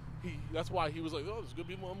 Charlottesville, yeah. That's why he was like, "Oh, there's good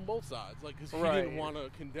people on both sides," like because he didn't want to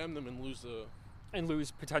condemn them and lose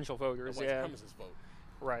potential voters. White supremacist vote.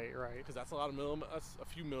 Right. Because that's that's a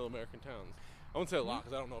few middle American towns. I wouldn't say a lot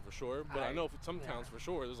because I don't know for sure, but I know for some towns for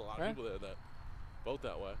sure there's a lot of people there that vote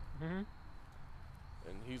that way. Mm-hmm.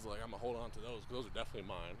 And he's like, I'm going to hold on to those because those are definitely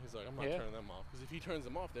mine. He's like, I'm not turning them off. Because if he turns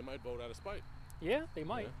them off, they might vote out of spite. Yeah, they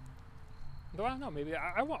might. Yeah. But I don't know. Maybe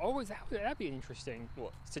that'd be an interesting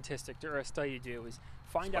statistic or a study to do is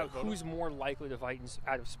find out who's more likely to vote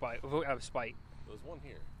out of spite. There's one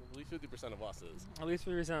here. At least 50% of us is. At least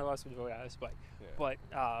 50% of us would vote out of spite. Yeah. But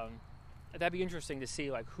that'd be interesting to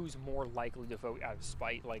see like who's more likely to vote out of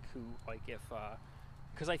spite. Like who, like if.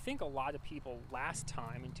 Because I think a lot of people last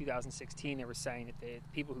time in 2016 they were saying that the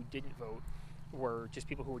people who didn't vote were just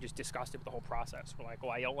people who were just disgusted with the whole process. Were like,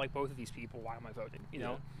 well, I don't like both of these people. Why am I voting? You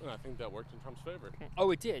know? And I think that worked in Trump's favor.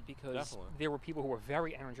 Oh, it did because there were people who were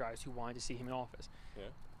very energized who wanted to see him in office. Yeah,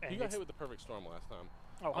 and he got hit with the perfect storm last time.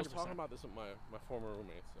 Oh, 100%. I was talking about this with my former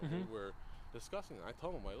roommates, and we were discussing it. I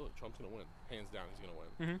told them, like, look, Trump's going to win. Hands down, he's going to win.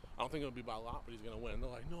 I don't think it'll be by a lot, but he's going to win. And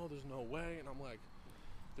they're like, no, there's no way. And I'm like,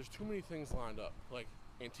 there's too many things lined up. Like,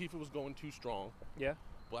 Antifa was going too strong. Yeah.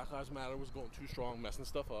 Black Lives Matter was going too strong, messing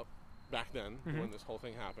stuff up back then when this whole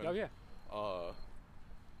thing happened. Oh, yeah.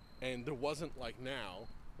 And there wasn't like now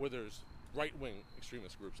where there's right-wing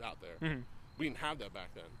extremist groups out there. We didn't have that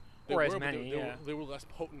back then. They were less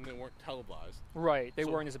potent. They weren't televised. Right. They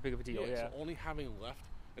weren't as big of a deal, So only having left.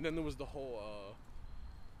 And then there was the whole,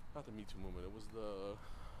 not the Me Too movement. It was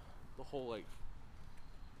the whole, like,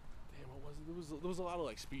 what was it? There was a lot of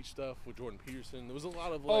like speech stuff with Jordan Peterson. There was a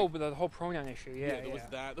lot of like, but the whole pronoun issue. Yeah, there was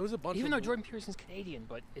that. There was a bunch. Even though Jordan Peterson's Canadian,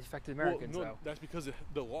 but it affected Americans. Well, no, that's because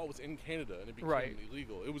the law was in Canada and it became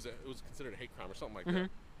illegal. It was considered a hate crime or something like that.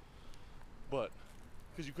 But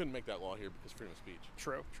because you couldn't make that law here because freedom of speech.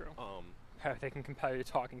 True. They can compel you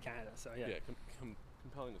to talk in Canada. So yeah. Yeah,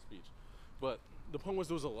 compelling the speech. But the point was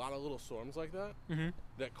there was a lot of little storms like that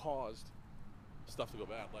that caused stuff to go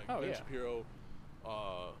bad. Like Ben Shapiro,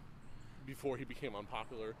 before he became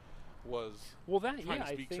unpopular, was trying to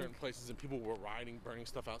speak certain places, and people were rioting, burning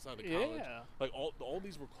stuff outside the college. Yeah. Like all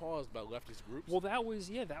these were caused by leftist groups. Well, that was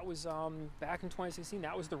back in 2016.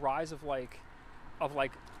 That was the rise of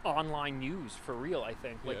online news for real. I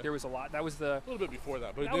think there was a lot. That was a little bit before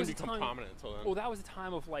that, but it didn't become prominent until then. Well, that was the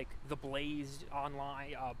time of like the Blaze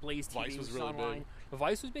online, Blaze TV Vice was really online. big.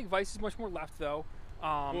 Vice was big. Vice is much more left though.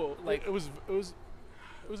 It was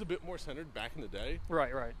a bit more centered back in the day.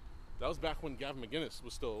 Right. That was back when Gavin McInnes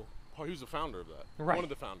was still. He was the founder of that. Right. One of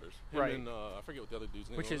the founders. Him and I forget what the other dude's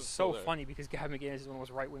name was. Which is so funny because Gavin McInnes is one of the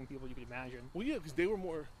most right-wing people you could imagine. Well, yeah, because they were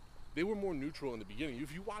more neutral in the beginning.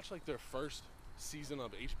 If you watch like their first season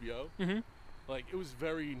of HBO, like it was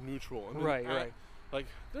very neutral. And then right. Like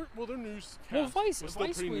their newscast Vice was still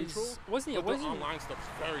pretty neutral. Wasn't it? But their online stuff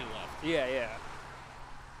was very left.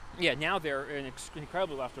 Yeah. Now they're an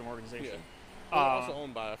incredibly left-wing organization. Yeah. They're also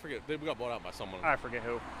owned by they got bought out by someone. I forget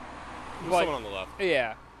who. Someone on the left.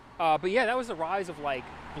 Yeah. But yeah, that was the rise of like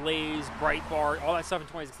Blaze, Breitbart, all that stuff in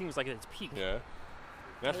 2016 was like at its peak. Yeah.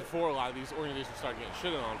 That's before a lot of these organizations started getting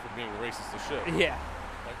shitted on for being racist as shit. Yeah.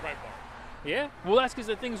 Like Breitbart. Yeah. Well, that's because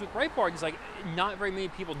the things with Breitbart is like not very many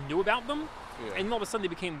people knew about them, and then all of a sudden they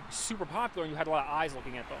became super popular, and you had a lot of eyes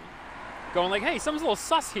looking at them, going like, "Hey, something's a little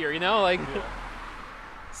sus here," you know, like. Yeah.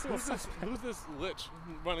 Who's this lich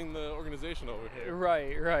running the organization over here?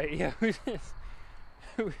 Right. Yeah.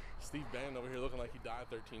 Steve Bannon over here looking like he died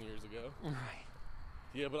 13 years ago. Right.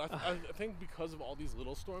 Yeah, but I think because of all these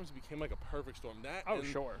little storms, it became like a perfect storm.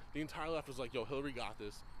 Sure. The entire left was like, yo, Hillary got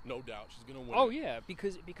this. No doubt. She's going to win. Oh, yeah,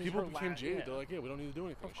 because people became jaded. They're like, yeah, we don't need to do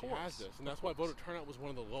anything. She has this. And that's why voter turnout was one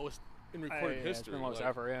of the lowest in recorded history. It's been lowest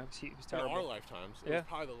ever, yeah. It was terrible. In our lifetimes, it was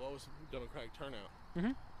probably the lowest Democratic turnout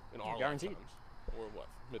in our lifetimes. Or what,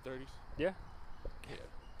 mid-30s? Yeah. Yeah.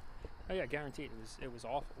 Oh, yeah, guaranteed. It was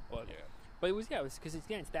awful, but... Yeah. But it was because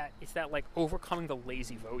it's that like overcoming the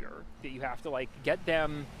lazy voter that you have to like get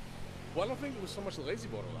them. Well, I don't think it was so much the lazy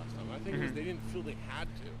voter last time. I think it was they didn't feel they had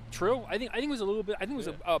to. True. I think it was a little bit. I think it was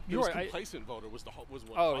a complacent voter was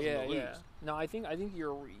what caused them to lose. No, I think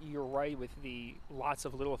you're right with the lots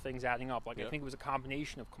of little things adding up. Like I think it was a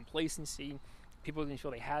combination of complacency. People didn't feel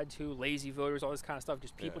they had to. Lazy voters, all this kind of stuff.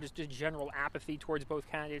 Just people, just general apathy towards both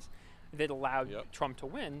candidates that allowed Trump to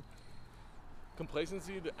win.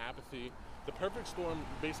 Complacency, the apathy. The perfect storm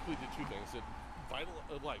basically did two things. It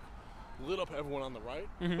lit up everyone on the right,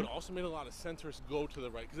 but also made a lot of centrists go to the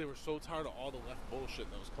right because they were so tired of all the left bullshit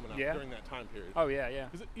that was coming out during that time period. Oh, yeah.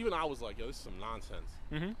 Because even I was like, yo, this is some nonsense.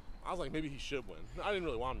 I was like, maybe he should win. I didn't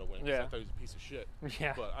really want him to win because I thought he was a piece of shit.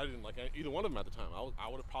 Yeah. But I didn't like either one of them at the time. I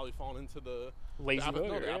would have probably fallen into the lazy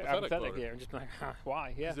voter, the apathetic voter. Yeah, just like, why?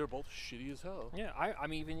 Yeah. Because they're both shitty as hell. Yeah, I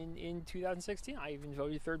mean, even in 2016, I even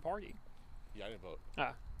voted third party. Yeah, I didn't vote.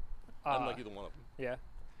 I didn't like either one of them. Yeah.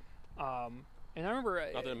 And I remember...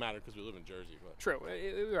 Not that it mattered because we live in Jersey. But. True.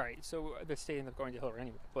 Right. So the state ended up going to Hillary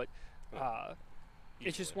anyway. But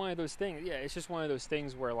it's just one of those things. Yeah, it's just one of those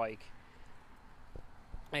things where, like...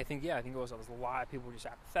 I think it was a lot of people were just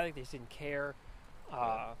apathetic. They just didn't care.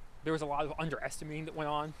 There was a lot of underestimating that went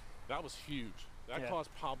on. That was huge. That caused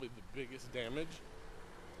probably the biggest damage.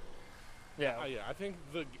 Yeah. I think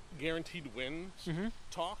the guaranteed win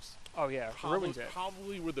talks... Oh, yeah.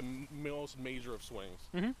 Probably were the most major of swings.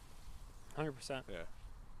 100%. Yeah.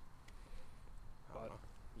 But, it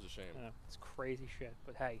was a shame. It's crazy shit.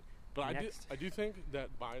 But hey. But I do think that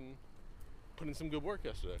Biden put in some good work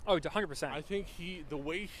yesterday. Oh, 100%. I think the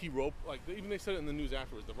way he roped, like even they said it in the news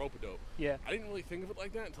afterwards, the rope-a-dope. Yeah. I didn't really think of it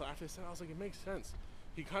like that until after they said it. I was like, it makes sense.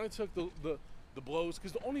 He kind of took the blows,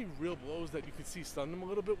 because the only real blows that you could see stun them a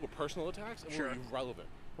little bit were personal attacks and were irrelevant.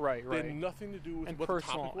 Right. They had nothing to do with what the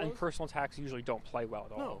topic was. And personal attacks usually don't play well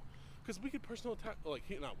at all. No, because we could personal attack,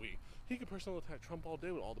 he could personal attack Trump all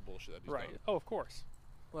day with all the bullshit that he's done. Oh, of course.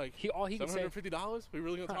 Like, all he could say, $750? We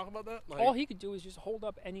really going to talk about that? Like, all he could do is just hold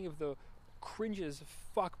up any of the cringes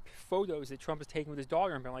photos that Trump is taking with his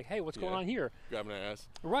daughter and be like, hey, what's going on here? Grabbing her ass.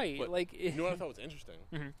 Right. But you know what I thought was interesting?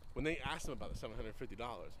 When they asked him about the $750,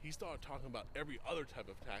 he started talking about every other type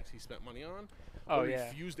of tax he spent money on. But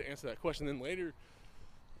refused to answer that question. Then later,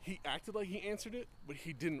 he acted like he answered it, but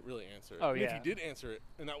he didn't really answer it. If he did answer it,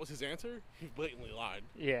 and that was his answer, he blatantly lied.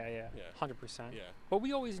 Yeah. 100%. Yeah. But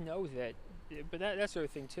we always know that, but that's the other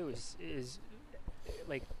thing too, is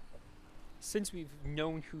like, since we've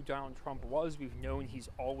known who Donald Trump was, we've known he's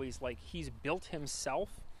always he's built himself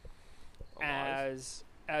as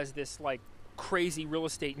this crazy real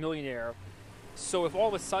estate millionaire. So if all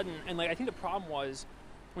of a sudden, and I think the problem was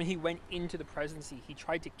when he went into the presidency, he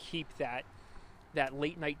tried to keep that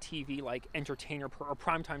late night TV like entertainer or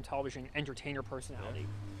primetime television entertainer personality.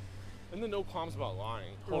 Yeah. And the no qualms about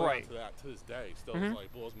lying. Holding on to that to this day still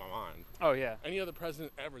like blows my mind. Oh yeah. Any other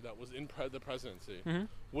president ever that was in the presidency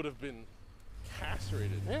would have been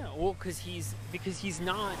castrated. Yeah. Well, because he's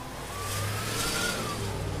not.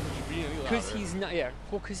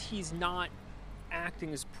 Because he's not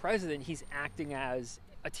acting as president. He's acting as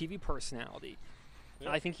a TV personality. Yeah.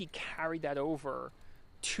 And I think he carried that over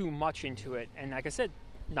too much into it, and like I said,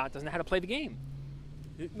 doesn't know how to play the game.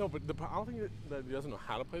 No, but I don't think that he doesn't know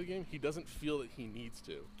how to play the game. He doesn't feel that he needs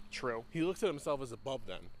to. True. He looks at himself as above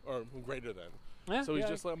them, or greater than. Yeah, so he's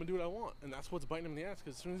just like, I'm going to do what I want. And that's what's biting him in the ass,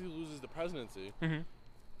 because as soon as he loses the presidency,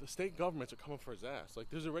 the state governments are coming for his ass.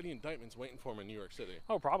 Like, there's already indictments waiting for him in New York City.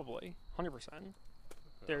 Oh, probably. 100%.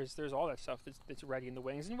 Yeah. There's all that stuff that's ready in the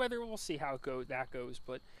wings. And whether we'll see how that goes,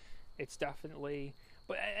 but it's definitely...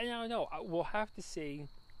 But I don't know. We'll have to see,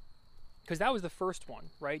 because that was the first one,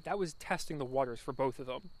 right? That was testing the waters for both of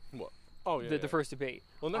them. What? Oh, yeah. The first debate.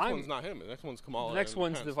 Well, the next one's not him. The next one's Kamala. The next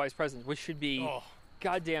one's the vice president, which should be,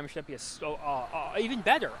 goddamn, should be even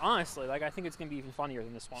better, honestly. Like, I think it's going to be even funnier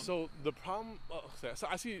than this one. So the problem, so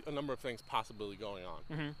I see a number of things possibly going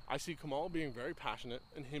on. I see Kamala being very passionate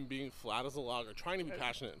and him being flat as a log, or trying to be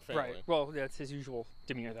passionate and failing. Right. Well, that's his usual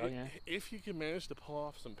demeanor, though. If he can manage to pull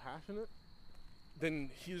off some passionate,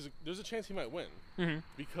 then there's a chance he might win,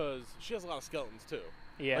 because she has a lot of skeletons too.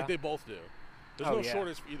 Yeah, like they both do. There's no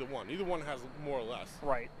shortage for either one. Either one has more or less.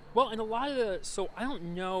 Right. Well, and a lot of I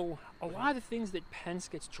don't know, a lot of the things that Pence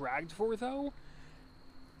gets dragged for, though,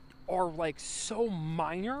 are like so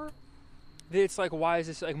minor that it's like, why is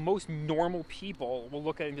this, like, most normal people will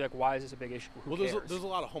look at it and be like, why is this a big issue? Who cares? There's a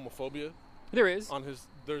lot of homophobia. There is.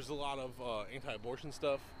 There's a lot of anti-abortion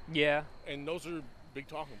stuff. Yeah. And those are big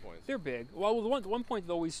talking points. They're big. Well, the one point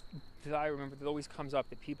that I remember that always comes up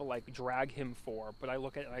that people like drag him for, but I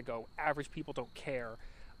look at it and I go, average people don't care,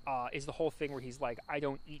 is the whole thing where he's like, I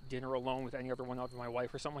don't eat dinner alone with any other one other than my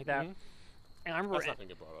wife or something like that. And I remember that's not going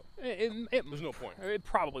to get brought up. There's no point. It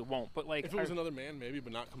probably won't, but like, if it was another man, maybe,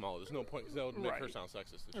 but not Kamala. There's no point, because that would make her sound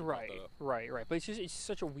sexist. Right. But it's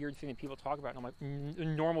such a weird thing that people talk about, and I'm like,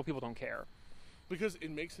 normal people don't care. Because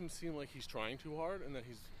it makes him seem like he's trying too hard and that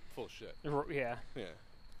he's full of shit. Yeah.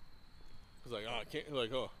 He's like, I can't.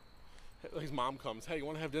 Like, his mom comes. Hey, you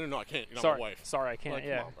want to have dinner? No, I can't. You're not my wife. Sorry, I can't. Like,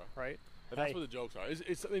 yeah. Come on, bro. Right. And that's where the jokes are.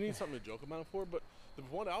 They need something to joke about him for. But the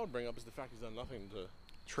one I would bring up is the fact he's done nothing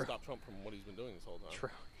to stop Trump from what he's been doing this whole time. True.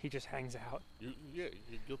 He just hangs out. You're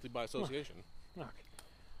guilty by association. Look.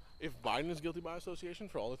 If Biden is guilty by association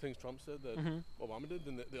for all the things Trump said that Obama did,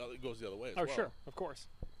 then it goes the other way as well. Oh, sure. Of course.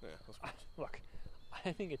 Yeah, of course. Look,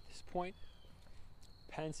 I think at this point,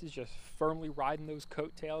 Pence is just firmly riding those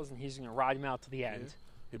coattails, and he's going to ride him out to the end. Yeah.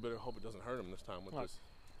 He better hope it doesn't hurt him this time with this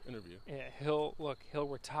interview. Yeah, he'll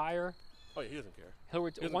retire. Oh, yeah, he doesn't care. He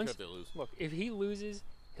doesn't care if they lose. Look, if he loses,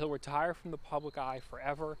 he'll retire from the public eye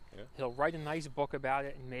forever. Yeah. He'll write a nice book about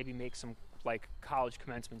it and maybe make some like college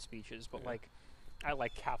commencement speeches, but like at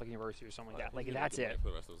like Catholic University or something like that. Like that's it. For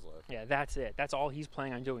the rest of his life. Yeah, that's it. That's all he's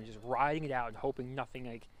planning on doing, just riding it out and hoping nothing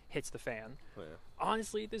like hits the fan. Yeah.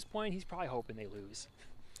 Honestly, at this point, he's probably hoping they lose.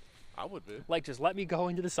 I would be. Like, just let me go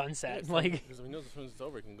into the sunset. Yeah, like, because if he knows as soon as it's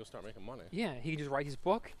over, he can go start making money. Yeah, he can just write his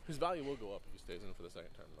book. His value will go up if he stays in for the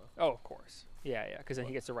second term, though. Oh, of course. Yeah, because then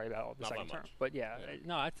he gets to write about the second term. But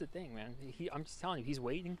no, that's the thing, man. I'm just telling you, he's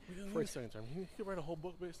waiting for the second term. He could write a whole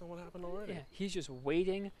book based on what happened already. Yeah, he's just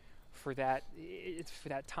waiting for that. It's for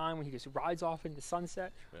that time when he just rides off into the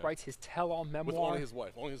sunset, writes his tell-all memoir. With only his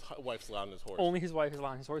wife. Only his wife's allowed on his horse. Only his wife is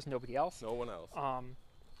allowed on his horse. Nobody else. No one else.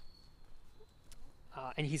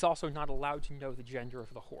 And he's also not allowed to know the gender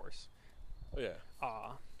of the horse. Oh, yeah.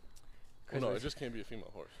 No, it just can't be a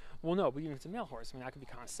female horse. Well, no, but even if it's a male horse, I mean, that could be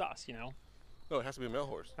kind of sus, you know? No, it has to be a male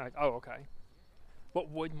horse. Oh, okay. But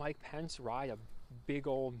would Mike Pence ride a big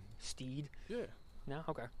old steed? Yeah. No?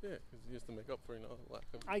 Okay. Yeah, because he has to make up for, lack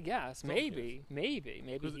of... I guess. Maybe.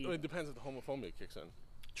 It depends if the homophobia kicks in.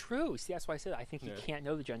 True. See, that's why I said I think he can't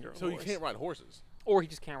know the gender of so the horse. he can't ride horses. Or he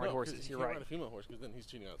just can't ride horses. You're right. He can't ride a female horse because then he's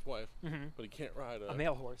cheating on his wife. Mm-hmm. But he can't ride a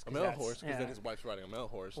male horse. A male horse because then his wife's riding a male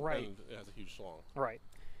horse. Right. And it has a huge schlong. Right.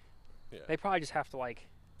 Yeah. They probably just have to, like,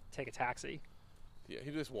 take a taxi. Yeah,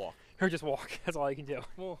 he just walk. Or just walk. That's all he can do.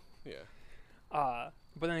 Well, yeah.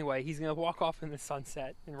 But anyway, he's going to walk off in the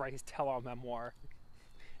sunset and write his tell-all memoir.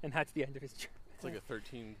 And that's the end of his journey. It's like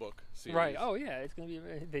a 13-book series. Right. Oh yeah, it's gonna be.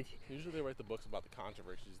 Usually they write the books about the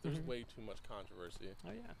controversies. There's way too much controversy.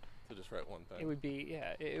 Oh yeah. To just write one thing. It would be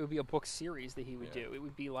it would be a book series that he would do. It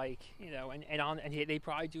would be like and they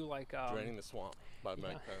probably do like Draining the Swamp by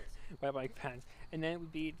Mike Pence. By Mike Pence, and then it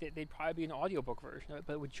would be they'd probably be an audiobook version of it,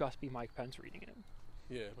 but it would just be Mike Pence reading it.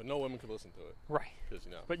 Yeah, but no women could listen to it. Right. Because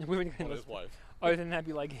but women can listen. His wife. Other than that,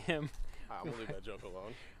 be like him. I'm gonna leave that joke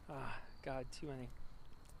alone. God, too many.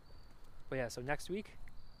 But yeah, so next week,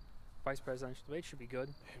 vice presidential debate should be good.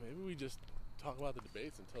 Hey, maybe we just talk about the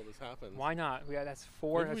debates until this happens. Why not? Yeah, that's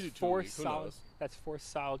four. Maybe that's four weeks. solid. That's 4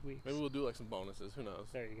 solid weeks. Maybe we'll do like some bonuses. Who knows?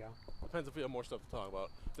 There you go. Depends if we have more stuff to talk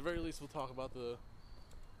about. At the very least, we'll talk about the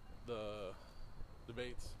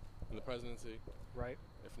debates and the presidency. Right.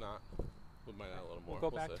 If not, we might add a little more.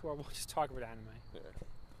 We'll go back to we'll just talk about anime. Yeah.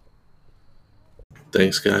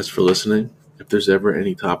 Thanks, guys, for listening. If there's ever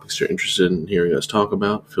any topics you're interested in hearing us talk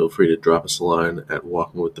about, feel free to drop us a line at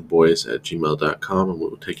walkingwiththeboys@gmail.com, and we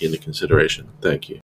will take you into consideration. Thank you.